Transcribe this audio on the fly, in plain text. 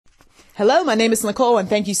Hello, my name is Nicholl, and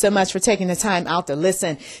thank you so much for taking the time out to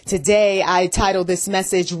listen. Today, I titled this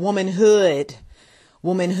message, Womanhood.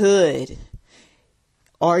 Womanhood.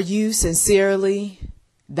 Are you sincerely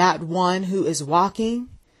that one who is walking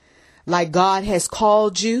like God has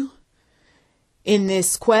called you in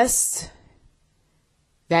this quest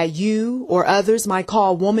that you or others might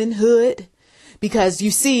call womanhood? Because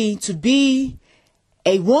you see, to be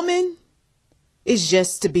a woman is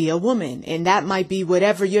just to be a woman. And that might be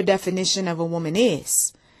whatever your definition of a woman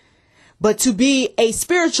is. But to be a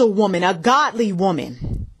spiritual woman, a godly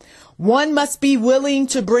woman, one must be willing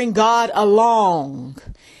to bring God along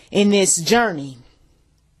in this journey.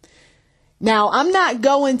 Now, I'm not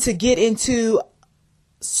going to get into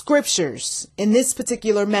scriptures in this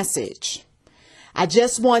particular message. I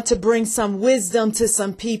just want to bring some wisdom to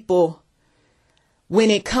some people when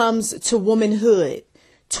it comes to womanhood.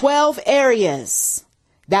 12 areas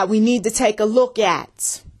that we need to take a look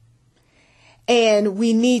at and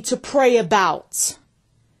we need to pray about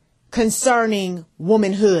concerning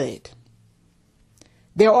womanhood.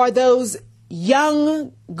 There are those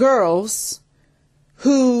young girls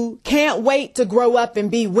who can't wait to grow up and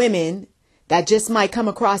be women that just might come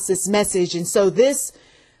across this message. And so this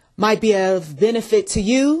might be of benefit to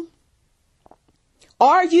you.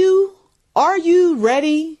 Are you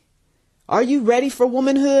ready? Are you ready for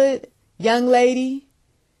womanhood, young lady?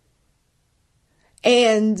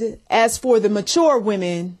 And as for the mature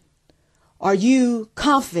women, are you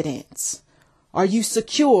confident? Are you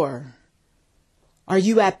secure? Are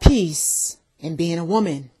you at peace in being a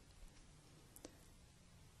woman?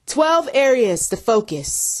 12 areas to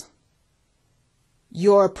focus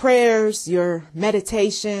your prayers, your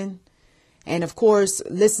meditation, and of course,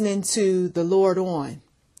 listening to the Lord on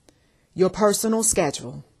your personal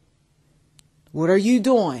schedule. What are you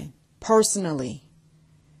doing personally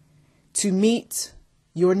to meet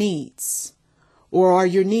your needs? Or are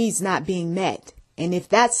your needs not being met? And if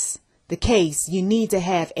that's the case, you need to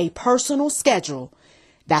have a personal schedule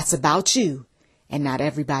that's about you and not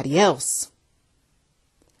everybody else.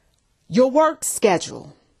 Your work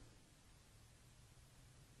schedule.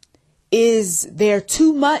 Is there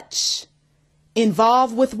too much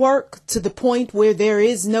involved with work to the point where there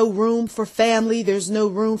is no room for family, there's no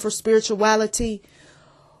room for spirituality?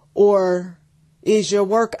 Or is your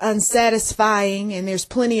work unsatisfying and there's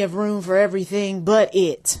plenty of room for everything but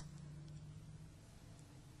it?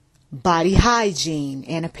 Body hygiene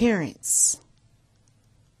and appearance.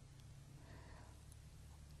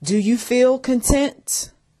 Do you feel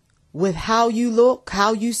content with how you look,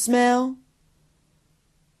 how you smell?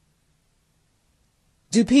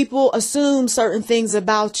 Do people assume certain things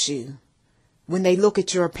about you when they look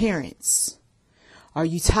at your appearance? Are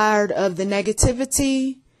you tired of the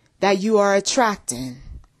negativity that you are attracting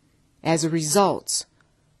as a result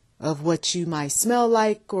of what you might smell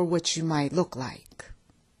like or what you might look like?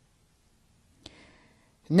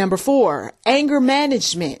 Number 4, anger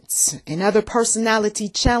management and other personality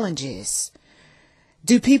challenges.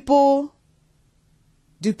 Do people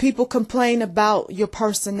complain about your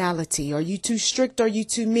personality? Are you too strict? Are you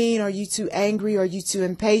too mean? Are you too angry? Are you too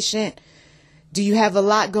impatient? Do you have a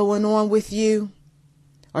lot going on with you?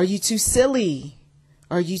 Are you too silly?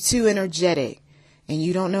 Are you too energetic and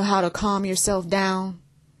you don't know how to calm yourself down?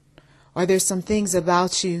 Are there some things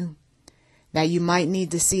about you that you might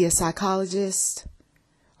need to see a psychologist?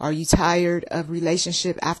 Are you tired of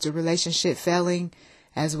relationship after relationship failing,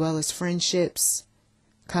 as well as friendships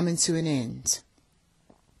coming to an end?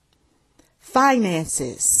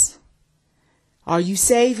 Finances. Are you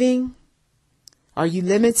saving? Are you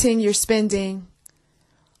limiting your spending?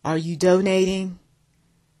 Are you donating?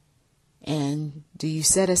 And do you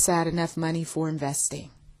set aside enough money for investing?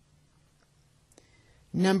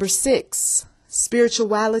 Number 6,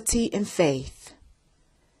 spirituality and faith.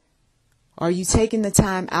 Are you taking the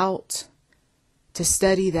time out to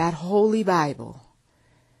study that Holy Bible,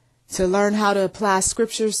 to learn how to apply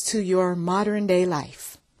scriptures to your modern day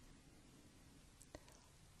life?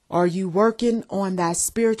 Are you working on that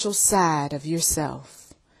spiritual side of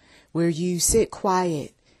yourself where you sit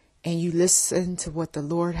quiet and you listen to what the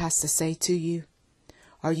Lord has to say to you?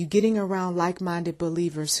 Are you getting around like-minded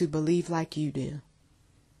believers who believe like you do?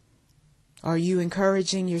 Are you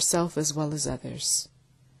encouraging yourself as well as others?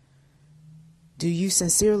 Do you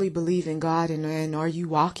sincerely believe in God and are you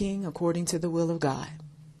walking according to the will of God?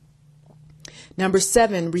 Number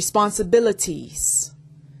 7, responsibilities.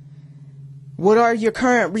 What are your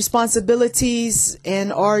current responsibilities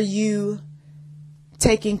and are you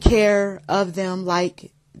taking care of them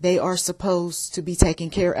like they are supposed to be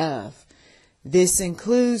taken care of? This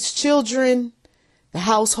includes children, the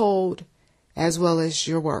household, as well as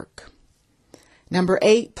your work. Number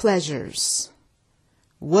 8, pleasures.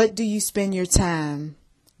 What do you spend your time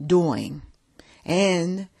doing?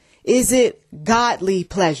 And is it godly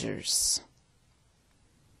pleasures?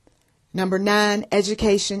 Number 9,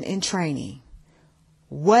 education and training.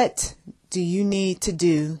 What do you need to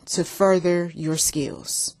do to further your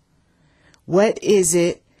skills? What is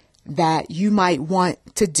it that you might want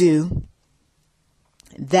to do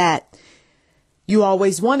that you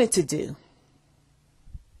always wanted to do?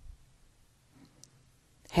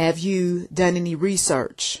 Have you done any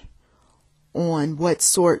research on what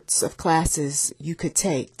sorts of classes you could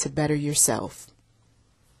take to better yourself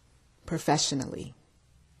professionally?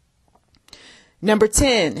 Number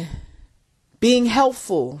 10, being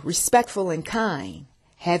helpful, respectful, and kind.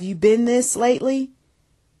 Have you been this lately?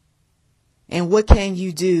 And what can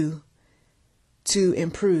you do to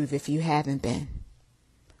improve if you haven't been?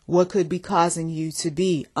 What could be causing you to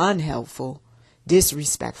be unhelpful,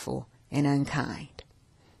 disrespectful, and unkind?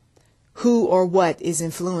 Who or what is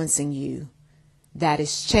influencing you that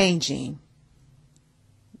is changing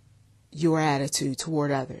your attitude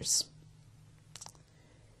toward others?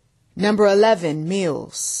 Number 11,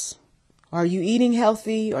 meals. Are you eating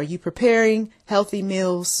healthy? Are you preparing healthy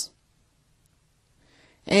meals?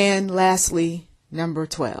 And lastly, number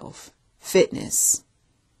 12, fitness.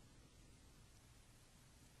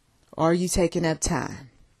 Are you taking up time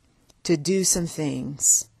to do some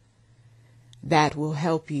things that will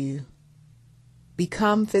help you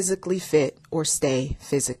become physically fit or stay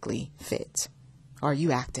physically fit? Are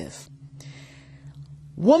you active?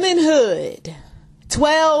 Womanhood.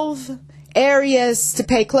 12 areas to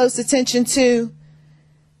pay close attention to.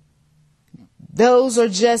 Those are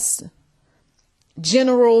just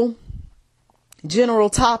general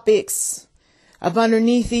topics. Of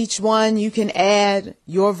underneath each one, you can add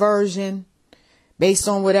your version based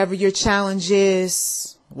on whatever your challenge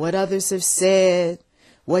is, what others have said,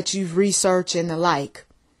 what you've researched, and the like.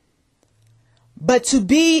 But to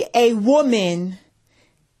be a woman,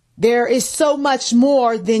 there is so much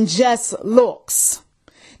more than just looks.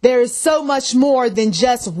 There is so much more than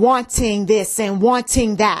just wanting this and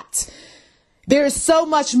wanting that. There is so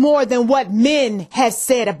much more than what men have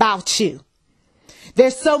said about you.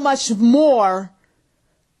 There's so much more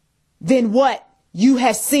than what you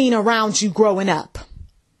have seen around you growing up.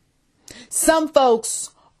 Some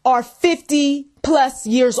folks are 50 plus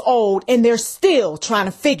years old and they're still trying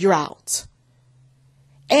to figure out,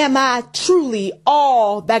 am I truly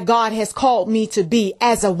all that God has called me to be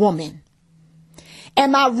as a woman?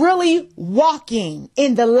 Am I really walking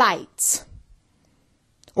in the light?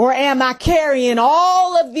 Or am I carrying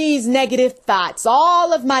all of these negative thoughts,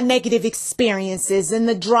 all of my negative experiences and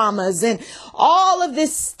the dramas and all of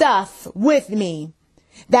this stuff with me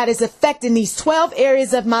that is affecting these 12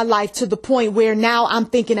 areas of my life to the point where now I'm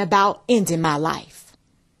thinking about ending my life?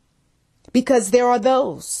 Because there are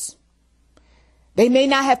those. They may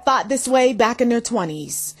not have thought this way back in their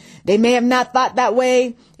 20s. They may have not thought that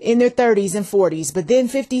way in their 30s and 40s. But then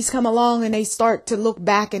 50s come along and they start to look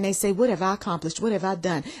back and they say, what have I accomplished? What have I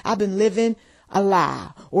done? I've been living a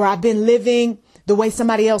lie, or I've been living the way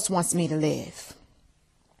somebody else wants me to live.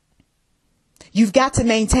 You've got to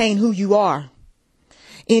maintain who you are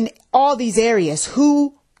in all these areas,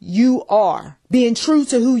 who you are, being true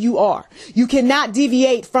to who you are. You cannot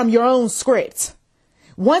deviate from your own script.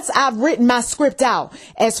 Once I've written my script out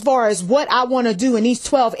as far as what I want to do in these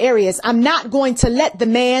 12 areas, I'm not going to let the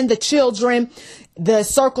man, the children, the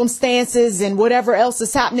circumstances, and whatever else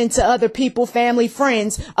is happening to other people, family,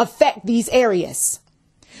 friends, affect these areas.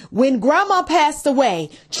 When grandma passed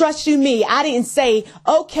away, trust you me, I didn't say,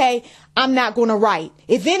 okay, I'm not going to write.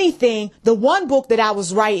 If anything, the one book that I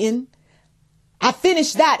was writing, I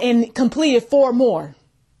finished that and completed 4 more.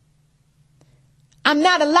 I'm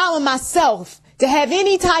not allowing myself to have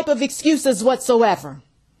any type of excuses whatsoever.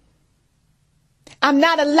 I'm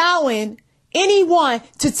not allowing anyone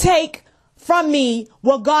to take from me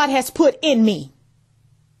what God has put in me.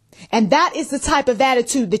 And that is the type of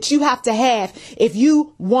attitude that you have to have if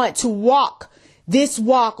you want to walk this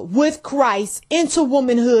walk with Christ into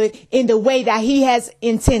womanhood in the way that he has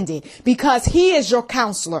intended, because he is your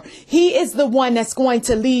counselor. He is the one that's going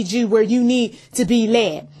to lead you where you need to be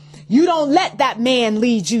led. You don't let that man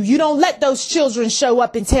lead you. You don't let those children show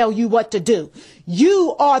up and tell you what to do.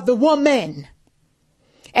 You are the woman.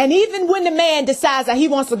 And even when the man decides that he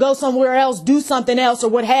wants to go somewhere else, do something else or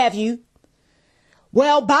what have you,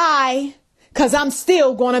 well, bye, because I'm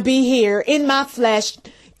still going to be here in my flesh,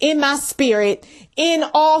 in my spirit, in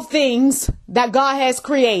all things that God has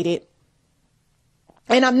created.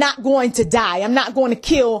 And I'm not going to die. I'm not going to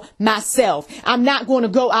kill myself. I'm not going to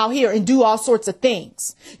go out here and do all sorts of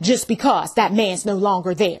things just because that man's no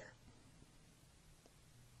longer there.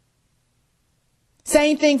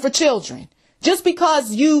 Same thing for children. Just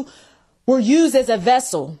because you were used as a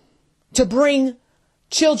vessel to bring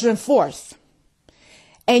children forth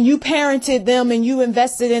and you parented them and you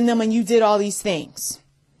invested in them and you did all these things,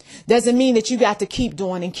 doesn't mean that you got to keep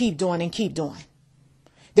doing and keep doing and keep doing.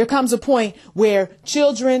 There comes a point where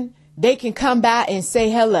children, they can come by and say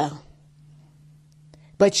hello.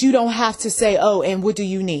 But you don't have to say, oh, and what do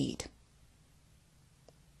you need?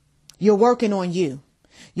 You're working on you.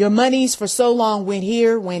 Your monies for so long went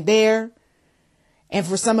here, went there. And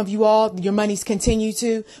for some of you all, your monies continue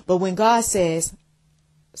to. But when God says,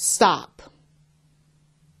 stop.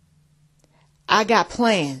 I got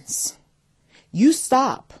plans. You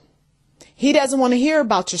stop. He doesn't want to hear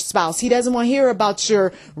about your spouse. He doesn't want to hear about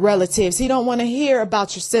your relatives. He don't want to hear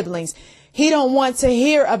about your siblings. He don't want to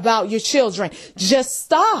hear about your children. Just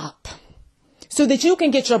stop so that you can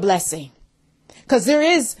get your blessing. Because there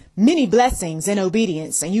is many blessings in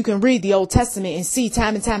obedience. And you can read the Old Testament and see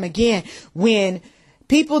time and time again when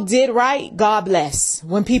people did right, God bless.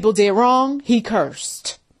 When people did wrong, he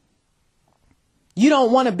cursed. You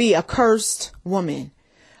don't want to be a cursed woman.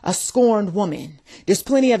 A scorned woman. There's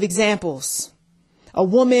plenty of examples. A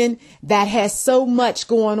woman that has so much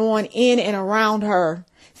going on in and around her,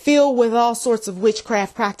 filled with all sorts of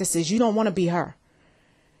witchcraft practices. You don't want to be her.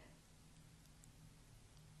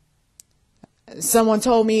 Someone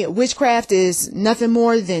told me witchcraft is nothing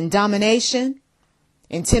more than domination,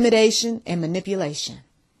 intimidation, and manipulation.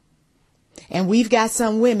 And we've got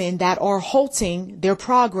some women that are halting their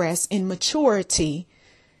progress in maturity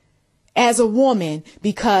as a woman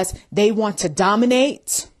because they want to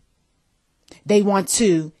dominate, they want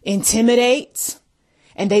to intimidate,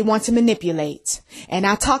 and they want to manipulate. And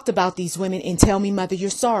I talked about these women in Tell Me Mother You're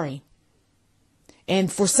Sorry.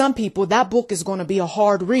 And for some people, that book is going to be a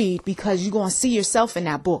hard read because you're going to see yourself in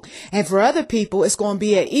that book. And for other people, it's going to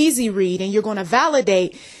be an easy read and you're going to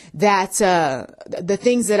validate that the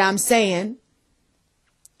things that I'm saying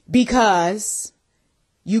because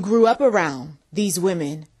you grew up around these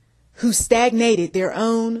women who stagnated their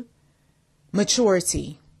own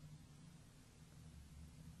maturity.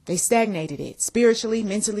 They stagnated it spiritually,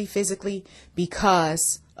 mentally, physically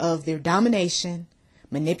because of their domination,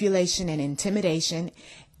 manipulation, and intimidation.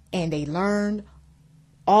 And they learned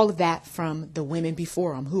all of that from the women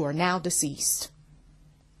before them who are now deceased.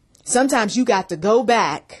 Sometimes you got to go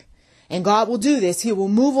back, and God will do this. He will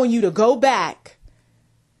move on you to go back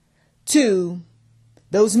to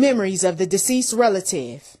those memories of the deceased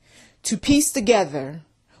relative to piece together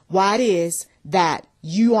why it is that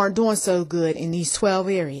you aren't doing so good in these 12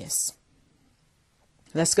 areas.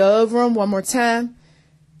 Let's go over them one more time.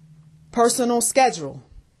 Personal schedule.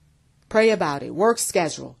 Pray about it. Work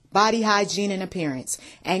schedule. Body hygiene and appearance.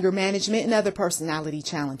 Anger management and other personality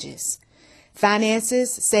challenges.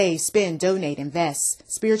 Finances. Save, spend, donate,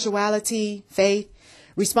 invest. Spirituality, faith.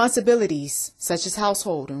 Responsibilities such as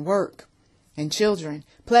household and work and children.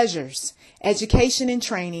 Pleasures. Education and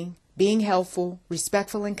training. Being helpful,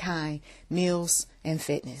 respectful and kind, meals, and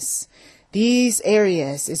fitness. These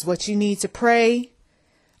areas is what you need to pray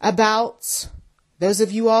about. Those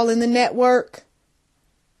of you all in the network,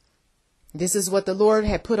 this is what the Lord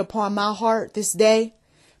had put upon my heart this day.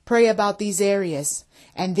 Pray about these areas.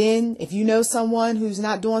 And then if you know someone who's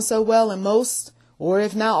not doing so well in most, or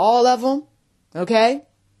if not all of them, okay?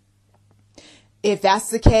 If that's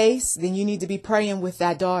the case, then you need to be praying with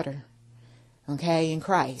that daughter. Okay, in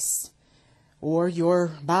Christ, or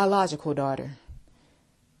your biological daughter,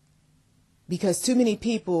 because too many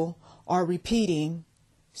people are repeating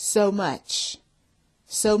so much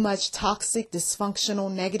toxic, dysfunctional,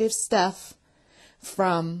 negative stuff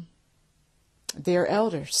from their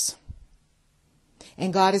elders,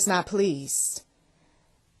 and God is not pleased.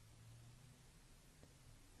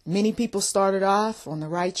 Many people started off on the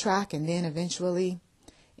right track and then eventually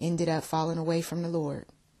ended up falling away from the Lord.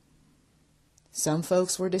 Some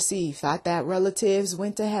folks were deceived, thought that relatives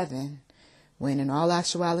went to heaven, when in all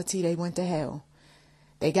actuality they went to hell.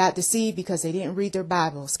 They got deceived because they didn't read their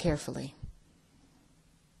Bibles carefully.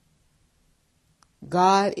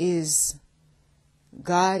 God is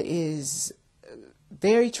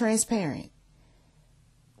very transparent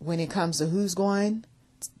when it comes to who's going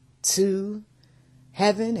to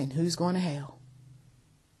heaven and who's going to hell.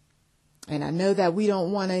 And I know that we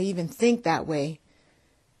don't want to even think that way,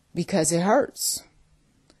 because it hurts.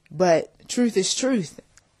 But truth is truth.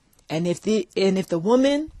 And if the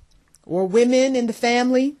woman or women in the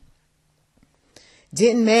family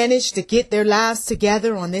didn't manage to get their lives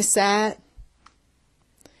together on this side.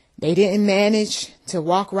 They didn't manage to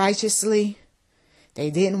walk righteously. They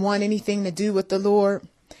didn't want anything to do with the Lord.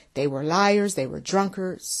 They were liars. They were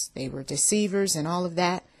drunkards. They were deceivers and all of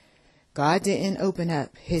that. God didn't open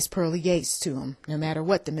up his pearly gates to them, no matter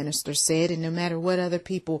what the minister said and no matter what other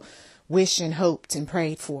people wished and hoped and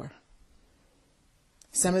prayed for.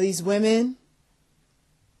 Some of these women,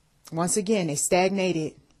 once again, they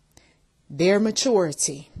stagnated their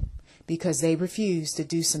maturity because they refused to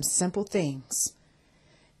do some simple things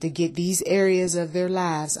to get these areas of their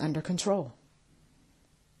lives under control.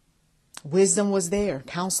 Wisdom was there.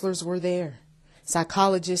 Counselors were there.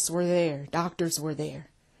 Psychologists were there. Doctors were there.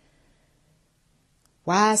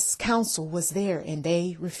 Wise counsel was there, and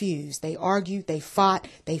they refused. They argued. They fought.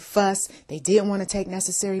 They fussed. They didn't want to take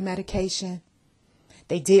necessary medication.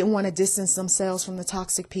 They didn't want to distance themselves from the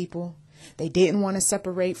toxic people. They didn't want to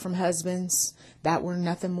separate from husbands that were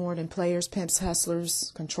nothing more than players, pimps,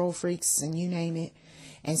 hustlers, control freaks, and you name it.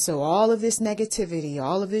 And so all of this negativity,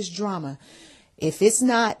 all of this drama, if it's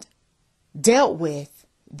not dealt with,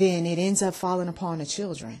 then it ends up falling upon the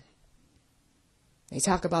children. They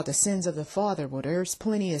talk about the sins of the father. Well, there's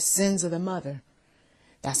plenty of sins of the mother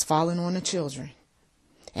that's falling on the children.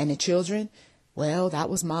 And the children, well, that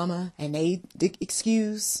was mama. And they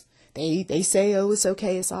excuse. They say, oh, it's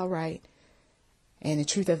okay. It's all right. And the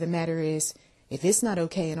truth of the matter is, if it's not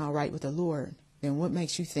okay and all right with the Lord, then what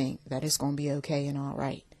makes you think that it's going to be okay and all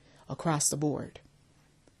right across the board?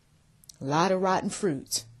 A lot of rotten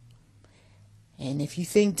fruit. And if you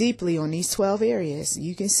think deeply on these 12 areas,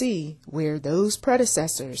 you can see where those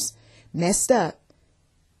predecessors messed up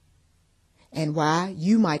and why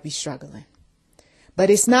you might be struggling. But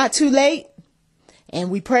it's not too late. And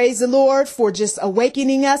we praise the Lord for just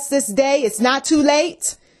awakening us this day. It's not too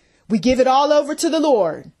late. We give it all over to the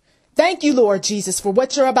Lord. Thank you, Lord Jesus, for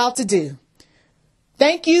what you're about to do.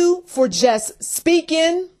 Thank you for just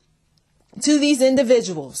speaking to these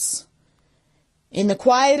individuals in the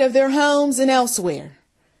quiet of their homes and elsewhere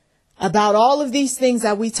about all of these things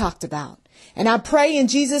that we talked about. And I pray in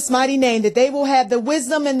Jesus' mighty name that they will have the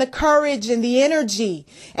wisdom and the courage and the energy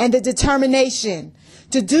and the determination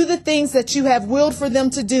to do the things that you have willed for them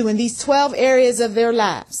to do in these 12 areas of their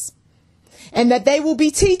lives. And that they will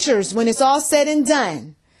be teachers when it's all said and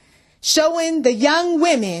done, showing the young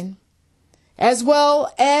women as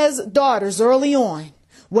well as daughters early on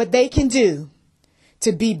what they can do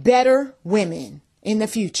to be better women in the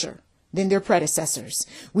future than their predecessors.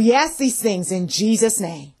 We ask these things in Jesus'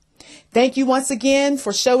 name. Thank you once again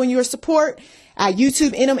for showing your support at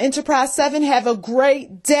YouTube Enum Enterprise 7. Have a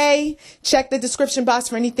great day. Check the description box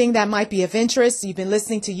for anything that might be of interest. You've been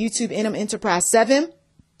listening to YouTube Enum Enterprise 7.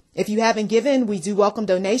 If you haven't given, we do welcome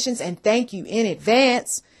donations and thank you in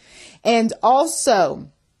advance. And also,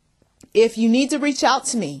 if you need to reach out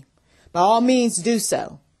to me, by all means do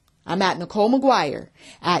so. I'm at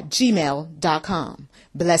NichollMcGuire@gmail.com.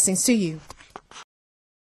 Blessings to you.